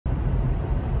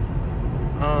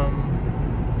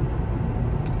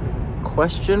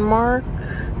Question mark?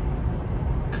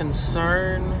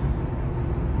 Concern?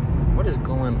 What is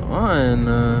going on?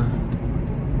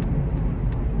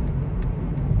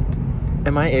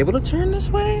 Am I able to turn this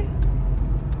way?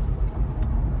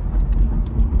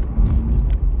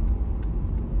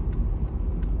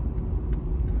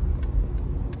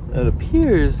 It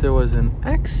appears there was an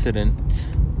accident.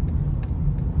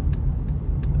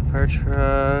 Fire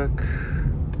truck.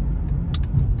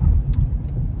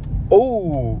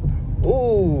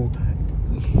 Oh!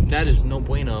 That is no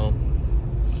bueno.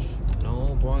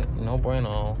 No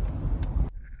bueno.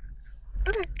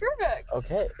 Okay, perfect.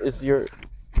 Okay, do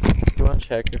you want to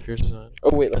check if yours is on?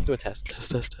 Oh wait, let's do a test.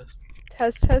 Test.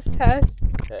 Test.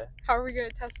 Okay. How are we gonna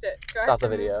test it? Do I Stop have to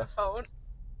the video. move the phone?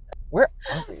 Where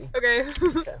are we? Okay.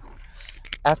 Okay.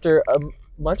 After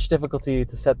much difficulty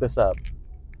to set this up,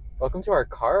 welcome to our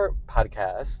car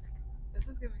podcast. This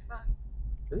is gonna be fun.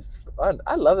 This is fun.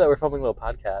 I love that we're filming little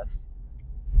podcasts.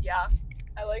 Yeah,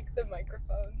 I like the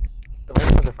microphones. The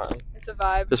microphones are fun. It's a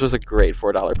vibe. This was a great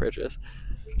 $4 purchase.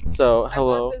 So, I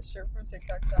hello. bought this shirt from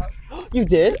TikTok Shop. You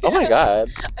did? Oh my god.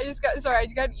 I just got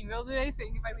an email today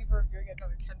saying if I leave a review, I get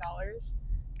another $10.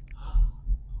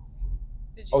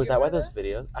 Did you? Oh, is get that why one of those this?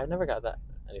 videos? I've never got that.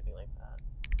 Anything like that.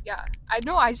 Yeah, I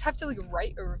know. I just have to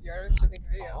write a review. I don't have to make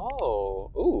a video.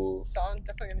 Oh, ooh. So I'm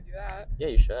definitely gonna do that. Yeah,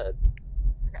 you should.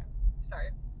 Okay.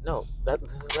 Sorry. No, that's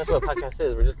what a podcast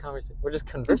is. We're just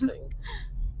conversing.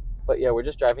 But yeah, we're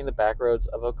just driving the back roads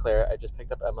of Eau Claire. I just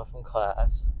picked up Emma from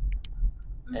class,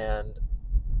 and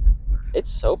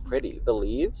it's so pretty. The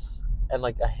leaves and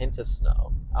a hint of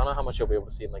snow. I don't know how much you'll be able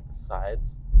to see in the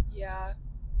sides. Yeah.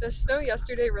 The snow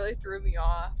yesterday really threw me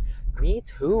off. Me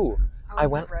too. I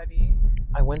wasn't ready.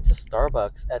 I went to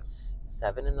Starbucks at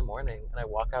 7 in the morning, and I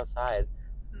walked outside,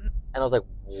 and I was like,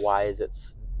 "Why is there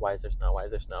snow? Why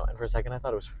is there snow?" And for a second, I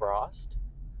thought it was frost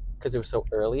because it was so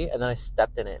early, and then I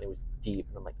stepped in it, and it was deep,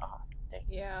 and I'm like, "Ah, dang."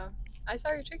 Yeah. I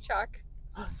saw your TikTok.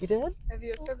 You did? Have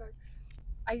you at Starbucks?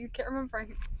 I can't remember if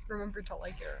I remember to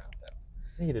like it or not, though.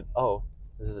 I think you did. Oh,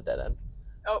 this is a dead end.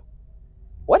 Oh.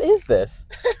 What is this?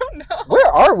 I don't know.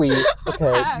 Where are we?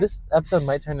 Okay, Back. this episode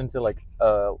might turn into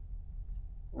a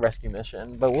rescue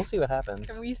mission, but we'll see what happens.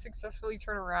 Can we successfully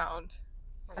turn around?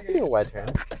 I can do a wide turn.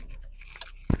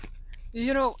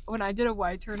 You know, when I did a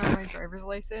wide turn on my driver's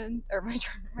license, or my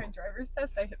driver's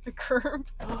test, I hit the curb.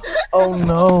 Oh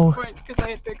no. Points because I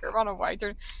hit the curb on a wide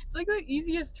turn. It's the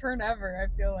easiest turn ever, I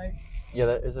feel like. Yeah,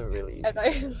 that is a really easy. And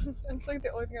it's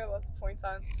the only thing I lost points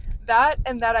on. That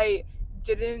and that I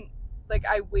didn't,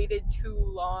 I waited too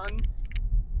long.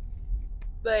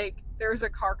 There was a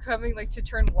car coming, to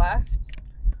turn left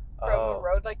from a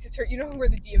road, to turn, you know where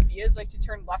the DMV is, to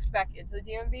turn left back into the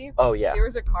DMV? Oh, yeah. There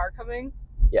was a car coming.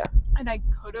 Yeah. And I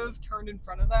could have turned in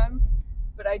front of them,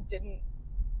 but I didn't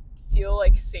feel,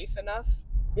 safe enough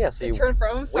to turn in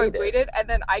front of him, so I waited, and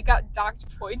then I got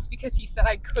docked points because he said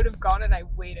I could have gone and I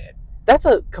waited. That's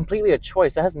completely a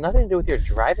choice. That has nothing to do with your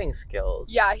driving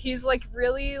skills. Yeah, he's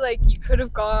really you could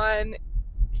have gone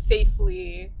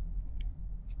safely,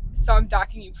 so I'm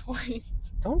docking you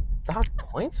points. Don't dock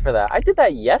points for that. I did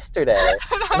that yesterday.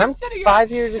 and I'm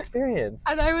 5 years experience.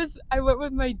 And I went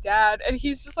with my dad, and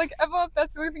he's just like, Emma, if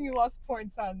that's the only thing you lost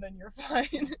points on, then you're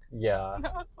fine. Yeah. And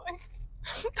I was like,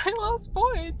 I lost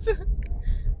points.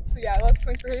 So yeah, I lost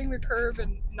points for hitting the curb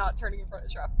and not turning in front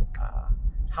of traffic.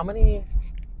 How many...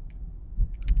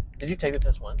 Did you take the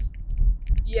test once?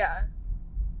 Yeah.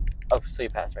 Oh, so you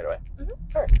passed right away. Mm-hmm.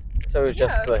 Sure. So it was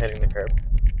just the hitting the curb.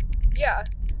 Yeah.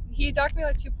 He docked me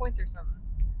 2 points or something.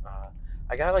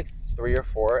 I got 3 or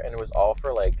 4, and it was all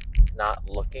for not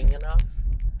looking enough.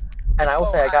 And I will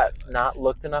say I got not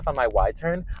looked enough on my wide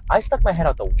turn. I stuck my head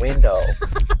out the window,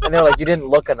 and they're like, "You didn't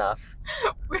look enough."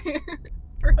 Really?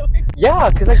 Yeah,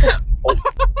 because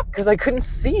I couldn't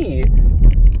see.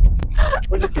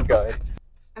 We'll just keep going.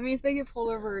 I mean, if they get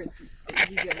pulled over,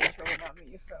 you get in trouble, not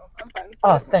me, so I'm fine with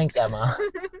Oh, that. thanks, Emma.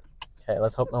 Okay,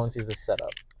 let's hope no one sees this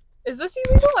setup. Is this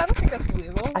illegal? I don't think that's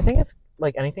illegal. I think it's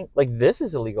anything this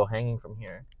is illegal hanging from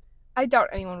here. I doubt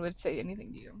anyone would say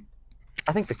anything to you.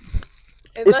 I think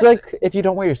Unless, it's if you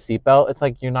don't wear your seatbelt, it's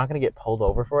you're not gonna get pulled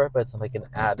over for it, but it's an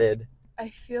added. I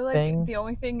feel like thing. The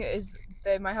only thing is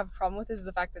they might have a problem with is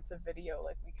the fact that it's a video,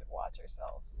 we could watch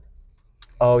ourselves.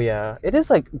 Oh yeah, it is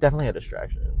definitely a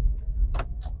distraction.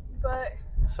 But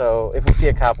So if we see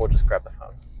a cop, we'll just grab the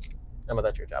phone. Emma,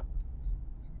 that's your job.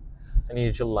 I need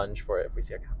you to lunge for it if we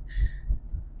see a cop.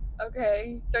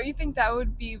 okay, don't you think that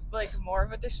would be more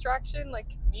of a distraction,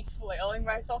 me flailing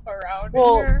myself around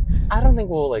Well, in here? I don't think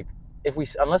we'll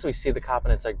unless we see the cop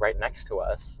and it's right next to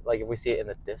us. If we see it in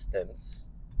the distance.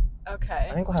 Okay.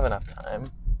 I think we'll have enough time.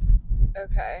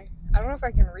 Okay. I don't know if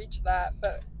I can reach that,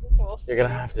 but we'll see. You're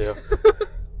gonna have to.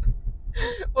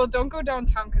 Well, don't go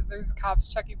downtown because there's cops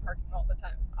checking parking all the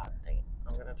time. Oh, dang it.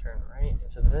 I'm gonna turn right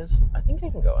into this. I think I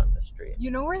can go on this street.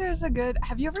 You know where there's a good...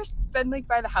 Have you ever been like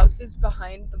by the houses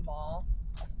behind the mall?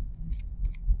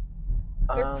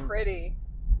 They're pretty.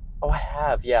 Oh, I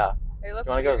have, yeah. They look.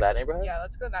 Do you want to go to that neighborhood? Yeah,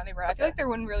 let's go to that neighborhood. Okay. I feel like there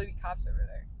wouldn't really be cops over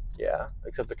there. Yeah,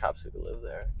 except the cops who live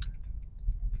there.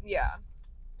 Yeah.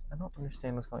 I don't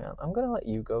understand what's going on. I'm gonna let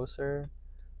you go, sir.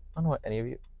 I don't know what any of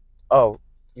you... Oh,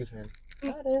 you turn.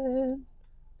 Got it.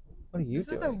 What are you doing? This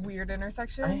is a weird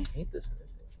intersection. I hate this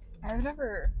intersection. I've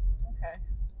never...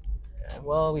 Okay,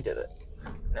 well, we did it.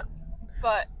 No.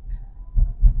 But,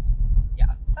 yeah,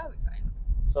 that'll be fine.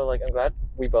 So, like, I'm glad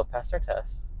we both passed our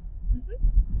tests. Mm-hmm.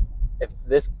 If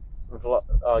this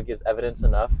gives evidence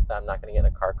enough that I'm not going to get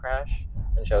in a car crash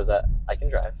and shows that I can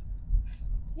drive.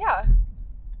 Yeah.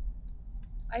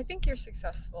 I think you're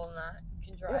successful in that. You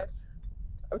can drive.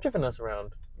 Yeah. I've driven us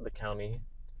around the county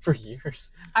for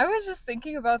years. I was just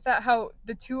thinking about that, how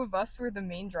the two of us were the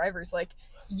main drivers. Like,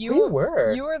 you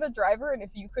were the driver, and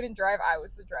if you couldn't drive, I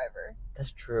was the driver.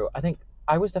 That's true. I think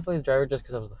I was definitely the driver just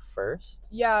because I was the first.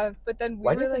 Yeah, but then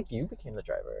why do you think you became the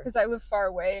driver? Because I live far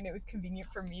away, and it was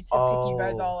convenient for me to pick you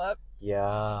guys all up.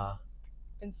 Yeah.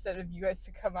 Instead of you guys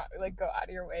to come out, like, go out of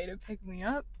your way to pick me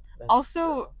up. That's also,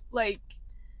 true. Like,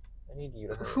 I need you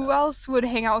to who else would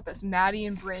hang out with us? Maddie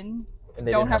and Bryn and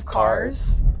they don't have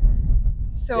cars.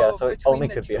 So it only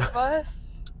could be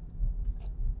us.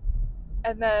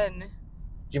 And then...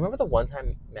 Do you remember the one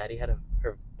time Maddie had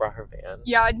brought her van?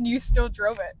 Yeah, and you still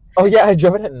drove it. Oh yeah, I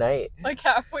drove it at night. Like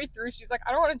halfway through, she's like,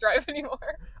 I don't want to drive anymore.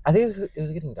 I think it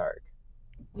was getting dark.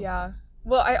 Yeah.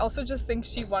 Well, I also just think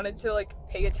she wanted to, like,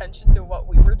 pay attention to what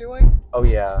we were doing. Oh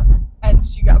yeah. And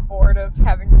she got bored of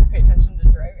having to pay attention to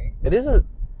driving. It is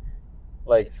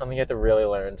something you have to really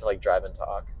learn to, like, drive and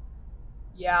talk.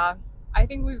 Yeah. I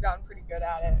think we've gotten pretty good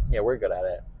at it. Yeah, we're good at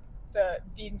it. The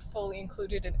being fully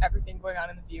included in everything going on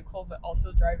in the vehicle, but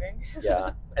also driving.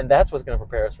 Yeah, and that's what's going to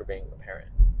prepare us for being a parent.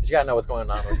 Because you got to know what's going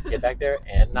on with the kid back there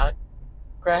and not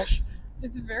crash.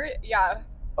 It's very, yeah.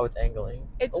 Oh, it's angling.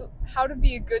 It's how to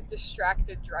be a good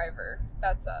distracted driver.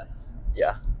 That's us.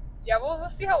 Yeah. Yeah, well, we'll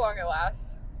see how long it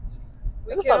lasts.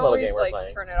 We can always,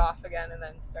 like, turn it off again and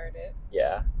then start it.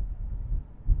 Yeah.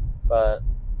 But,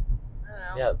 I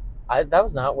don't know. Yeah, that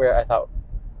was not where I thought...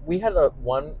 We had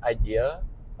one idea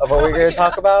of what we were going to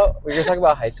talk about. We were going to talk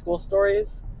about high school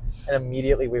stories, and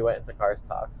immediately we went into cars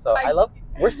talk. So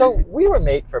we were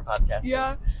made for podcasting.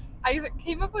 Yeah. I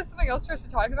came up with something else for us to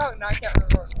talk about, and now I can't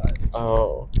remember what it was.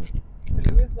 Oh. But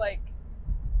it was like,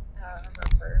 I don't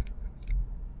remember.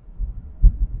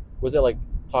 Was it like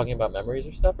talking about memories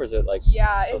or stuff, or is it like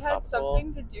Yeah, it had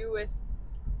something to do with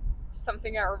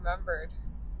something I remembered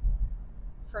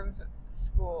from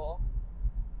school.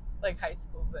 Like high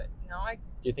school, but no,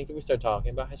 Do you think if we start talking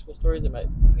about high school stories, it might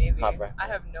pop right? I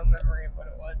have no memory of what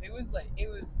it was. It was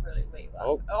really late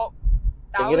last.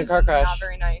 That was a car crash. Not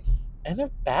very nice. And they're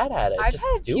bad at it. I've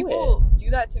had people do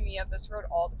that to me at this road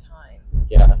all the time.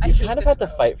 Yeah, you kind of have to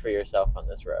fight for yourself on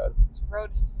this road. This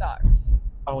road sucks.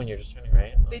 Oh, and you're just turning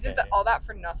right? They did all that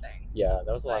for nothing. Yeah,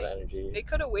 that was a lot of energy. They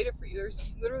could have waited for you.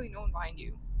 There's literally no one behind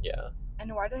you. Yeah.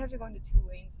 And why do they have to go into 2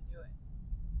 lanes to do it?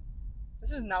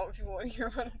 This is not what people want to hear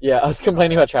about. Yeah, I was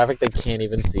complaining about traffic they can't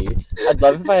even see. I'd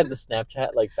love if I had the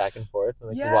Snapchat, like, back and forth and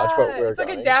could watch what we were it's like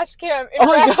a dash cam. Oh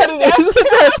my god, it is a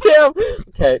dash cam!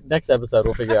 Okay, next episode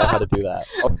we'll figure out how to do that.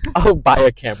 I'll buy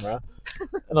a camera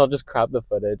and I'll just crop the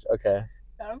footage. Okay.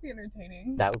 That would be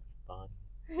entertaining. That would be fun.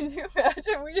 Can you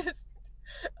imagine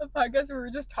a podcast where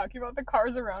we're just talking about the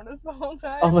cars around us the whole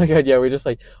time? Oh my god, yeah, we're just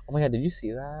like, oh my god, did you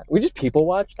see that? We just people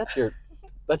watch? That's your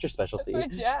specialty.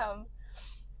 That's my jam.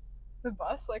 The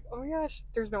bus, like, oh my gosh,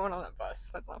 there's no one on that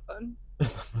bus. That's not fun.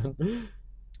 This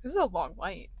is a long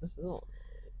light.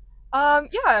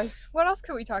 Yeah. What else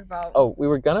could we talk about? Oh, we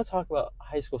were gonna talk about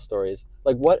high school stories.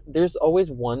 Like, there's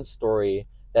always one story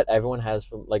that everyone has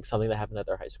from, like, something that happened at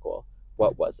their high school.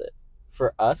 What was it?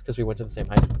 For us, because we went to the same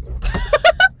high school.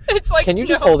 It's like, can you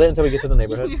just hold it until we get to the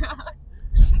neighborhood? Yeah.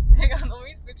 Hang on, let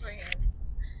me switch my hands.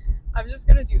 I'm just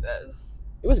gonna do this.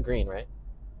 It was green, right?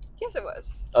 Yes, it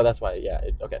was. Oh, that's why. Yeah.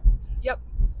 Okay. Yep.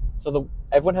 So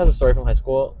everyone has a story from high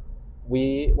school.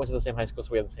 We went to the same high school,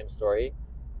 so we have the same story,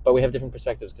 but we have different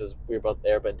perspectives because we were both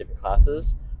there, but in different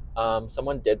classes.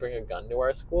 Someone did bring a gun to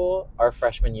our school our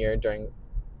freshman year during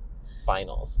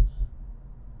finals.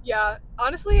 Yeah.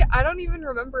 Honestly, I don't even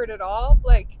remember it at all.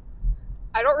 Like,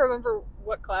 I don't remember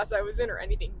what class I was in or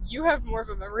anything. You have more of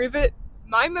a memory of it.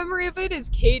 My memory of it is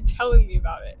Cade telling me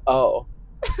about it. Oh.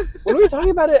 When we were talking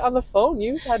about it on the phone,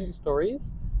 you had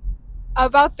stories.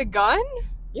 About the gun?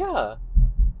 Yeah.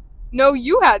 No,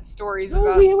 you had stories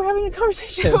about it. We were having a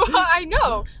conversation. Well, I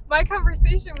know. My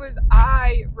conversation was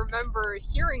I remember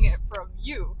hearing it from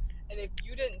you. And if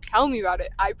you didn't tell me about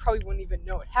it, I probably wouldn't even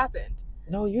know it happened.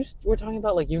 No, you were talking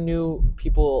about, like, you knew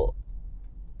people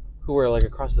who were, like,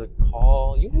 across the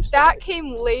hall. You knew stuff. That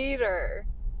came later.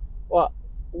 Well,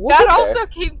 that also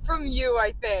came from you,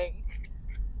 I think.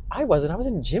 I wasn't. I was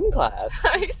in gym class.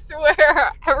 I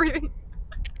swear. Everything.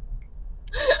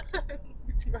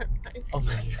 Oh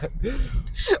my god.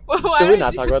 Well, should we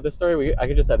not talk about this story? I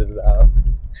could just edit it out.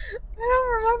 I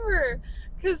don't remember.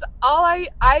 Because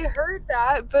I heard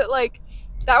that, but, like,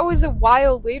 that was a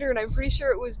while later, and I'm pretty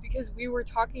sure it was because we were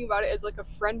talking about it as, like, a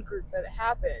friend group that it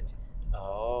happened.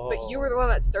 Oh. But you were the one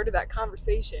that started that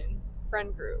conversation.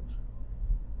 Friend group.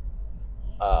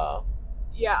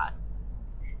 Yeah.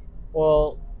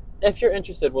 Well, if you're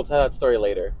interested, we'll tell that story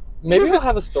later. Maybe we'll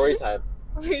have a story time.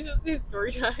 We just do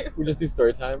story time. We just do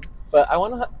story time. But I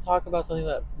want to talk about something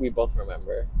that we both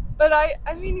remember. But I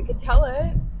mean, you could tell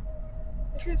it.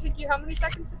 It's going to take you how many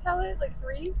seconds to tell it? Like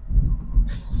 3?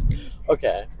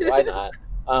 Okay, why not?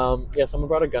 Yeah, someone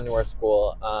brought a gun to our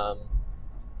school.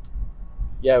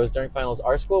 Yeah, it was during finals.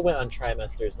 Our school went on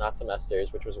trimesters, not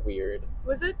semesters, which was weird.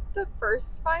 Was it the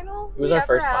first final? It was our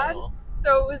first final.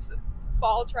 So it was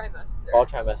fall trimester. Fall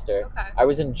trimester. Okay. I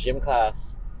was in gym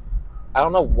class. I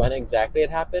don't know when exactly it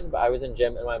happened, but I was in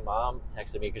gym, and my mom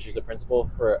texted me because she's the principal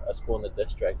for a school in the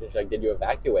district, and she's like, "Did you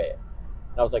evacuate?"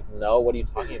 And I was like, "No, what are you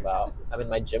talking about? I'm in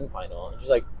my gym final." And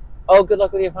she's like, "Oh, good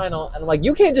luck with your final." And I'm like,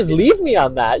 "You can't just leave me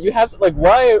on that. You have to, like,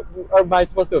 why am I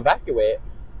supposed to evacuate?"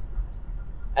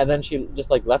 And then she just,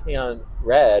 like, left me on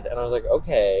red, and I was like,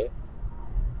 okay.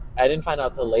 I didn't find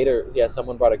out till later, yeah,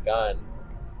 someone brought a gun.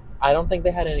 I don't think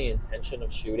they had any intention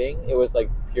of shooting. It was, like,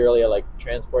 purely a, like,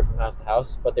 transport from house to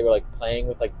house, but they were, like, playing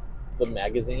with, like, the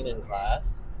magazine in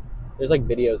class. There's, like,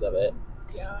 videos of it.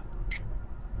 Yeah.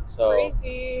 So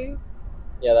crazy.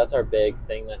 Yeah, that's our big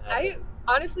thing that happened.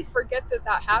 I honestly forget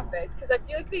that happened, because I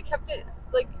feel like they kept it,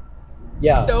 like,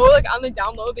 yeah. So, like, on the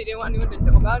down low, they didn't want anyone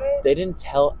to know about it. They didn't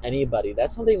tell anybody.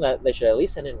 That's something that they should at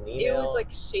least send an email. It was, like,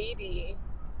 shady.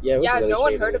 Yeah, it was really no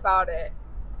shady. one heard about it.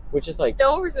 Which is, like... The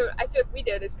only reason I feel like we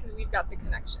did is because we've got the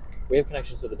connections. We have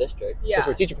connections to the district. Yeah. Because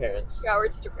we're teacher parents. Yeah, we're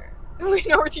teacher parents. We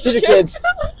know we're teacher kids.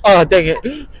 Oh, dang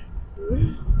it.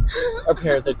 Our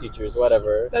parents are teachers,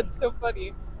 whatever. That's so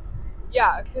funny.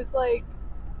 Yeah, because, like,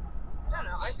 I don't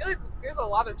know. I feel like there's a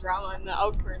lot of drama in the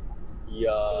Elkhorn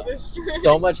school district.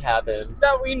 So much happened.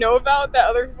 That we know about that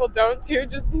other people don't, too,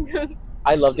 just because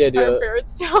I love the idea our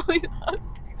parents telling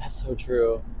us. That's so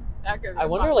true. That could be I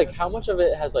wonder, like, how much of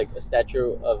it has, like, a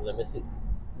statute of limitations.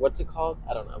 What's it called?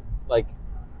 I don't know. Like,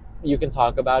 you can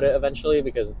talk about it eventually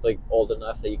because it's, like, old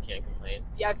enough that you can't complain.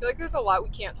 Yeah, I feel like there's a lot we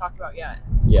can't talk about yet.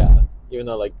 Yeah. Even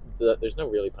though, like, there's no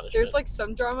really punishment. There's, like,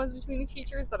 some dramas between the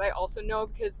teachers that I also know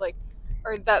because, like,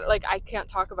 or that, like, I can't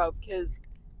talk about because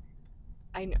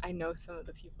I know some of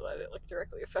the people that it, like,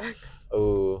 directly affects.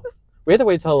 Oh. We have to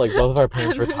wait till, like, both of our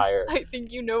parents retire. I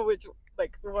think you know which,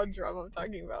 like, one drama I'm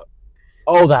talking about.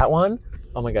 Oh, that one?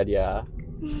 Oh my god, yeah.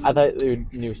 I thought you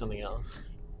knew something else.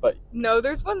 But no,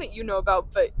 there's one that you know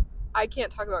about, but I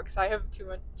can't talk about because I have too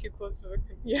close of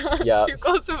too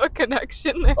close of a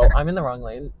connection there. Oh, I'm in the wrong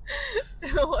lane.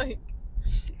 To, like,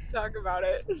 talk about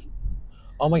it.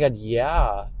 Oh my god,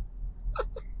 yeah.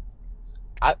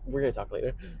 We're gonna talk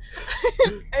later.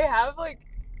 I have, like,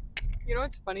 you know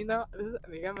what's funny though?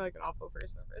 Maybe I'm, like, an awful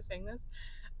person for saying this.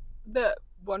 The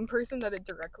one person that it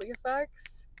directly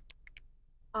affects,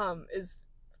 is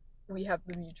we have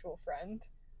the mutual friend.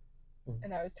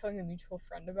 And I was telling a mutual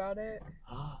friend about it.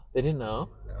 They didn't know?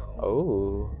 No.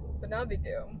 Oh. But now they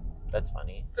do. That's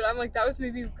funny. But I'm like, that was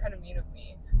maybe kind of mean of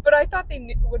me. But I thought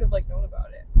they would have, like, known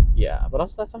about it. Yeah, but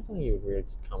also that's not something you would really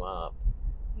come up.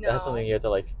 No. That's something you have to,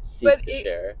 like, seek to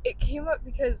share. It came up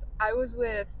because I was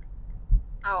with...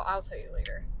 I'll tell you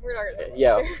later. We're not going to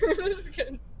yeah. This is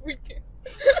good. We can...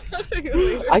 I'll tell you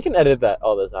later. I can edit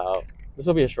all this out. This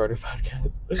will be a shorter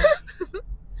podcast.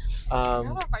 I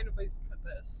gotta find a place to put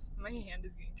this. My hand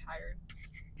is getting tired.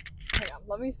 Hang on,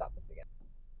 let me stop this again.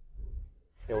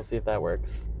 Okay, we'll see if that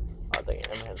works. Oh, dang it,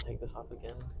 I'm gonna have to take this off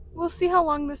again. We'll see how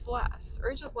long this lasts.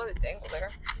 Or just let it dangle there.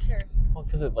 Who cares? Well,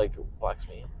 because it, like, blocks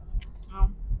me. Oh.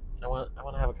 I want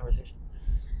to have a conversation.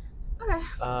 Okay.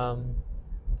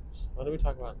 What do we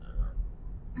talk about now?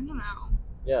 I don't know.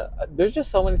 Yeah, there's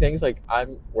just so many things. Like,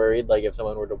 I'm worried, like, if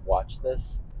someone were to watch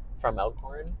this from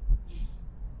Elkhorn,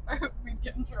 we'd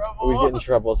get in trouble. We'd get in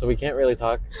trouble, so we can't really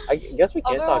talk. I guess we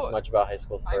can't talk much about high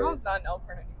school stories. My mom's not in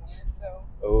Elkhorn anymore, so.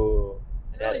 Oh.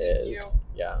 It's really just you.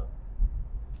 Yeah.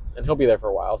 And he'll be there for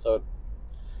a while, so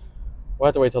we'll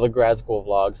have to wait till the grad school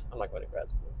vlogs. I'm not going to grad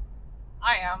school.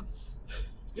 I am.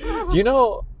 Do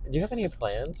you have any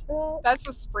plans for that? That's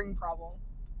a spring problem.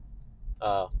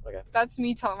 Oh, okay. That's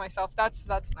me telling myself that's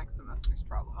next semester's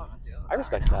problem. I'm not dealing with I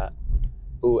respect that.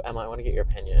 Ooh, Emma, I want to get your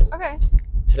opinion. Okay.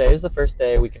 Today is the first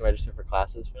day we can register for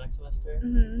classes for next semester.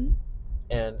 Mm-hmm.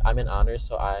 And I'm in honors,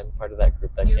 so I'm part of that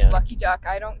group that you can. Lucky duck.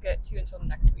 I don't get to until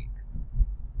next week.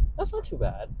 That's not too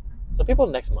bad. Some people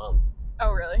next month.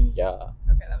 Oh, really? Yeah.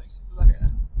 Okay, that makes me feel better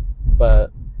then.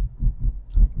 But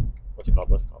what's it called?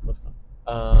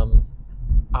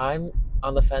 I'm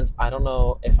on the fence. I don't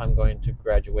know if I'm going to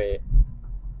graduate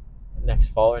next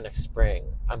fall or next spring.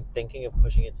 I'm thinking of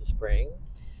pushing it to spring.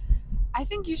 I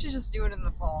think you should just do it in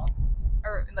the fall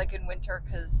or like in winter,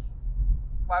 because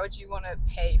why would you want to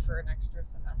pay for an extra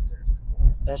semester of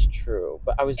school? That's true,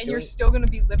 but you're still going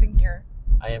to be living here.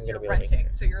 I am going to be renting, living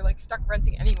here. So you're like stuck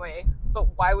renting anyway.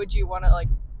 But why would you want to like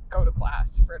go to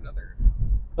class for another?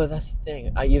 But that's the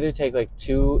thing. I either take like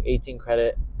 2 18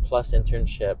 credit plus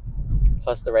internship,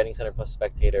 plus the writing center plus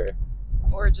spectator,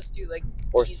 or just do like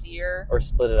easier, or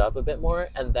split it up a bit more,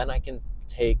 and then I can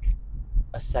take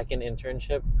a second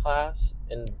internship class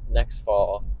in next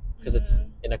fall because it's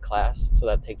in a class, so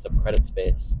that takes up credit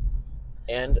space.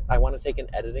 And I want to take an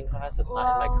editing class that's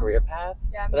not in my career path.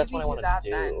 Yeah, but that's what I want to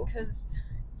do. Because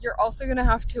you're also gonna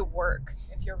have to work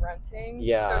if you're renting.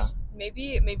 Yeah. So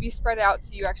maybe spread out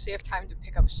so you actually have time to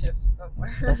pick up shifts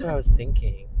somewhere. That's what I was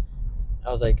thinking.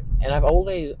 I was like, and I've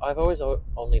always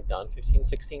only done 15,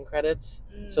 16 credits.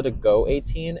 So to go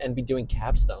 18 and be doing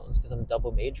capstones because I'm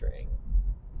double majoring.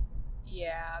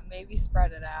 Yeah, maybe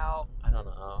spread it out. I don't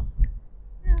know.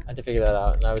 Yeah. I had to figure that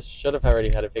out, and I should have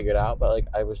already had it figured out, but like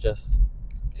I was just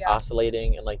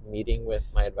oscillating and like meeting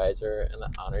with my advisor and the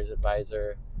honors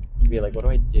advisor to be like, what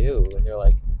do I do? And they're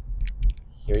like,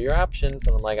 here are your options.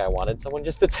 And I'm like, I wanted someone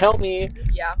just to tell me.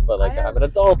 Yeah. But like I'm an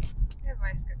adult. I have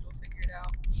my schedule figured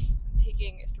out. I'm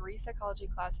taking 3 psychology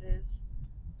classes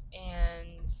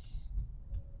and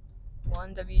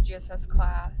 1 WGSS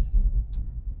class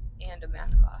and a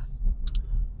math class.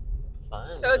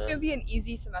 Fun. So it's gonna be an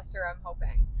easy semester, I'm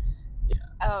hoping.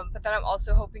 Yeah. But then I'm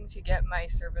also hoping to get my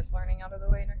service learning out of the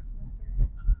way next semester.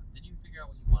 Did you figure out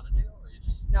what you want to do, or you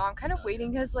just? No, I'm kind of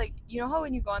waiting because, like, you know how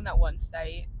when you go on that one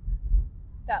site,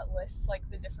 that lists like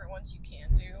the different ones you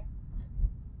can do.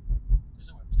 There's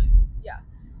a website. Yeah.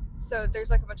 So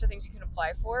there's like a bunch of things you can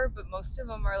apply for, but most of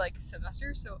them are like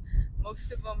semesters. So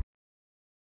most of them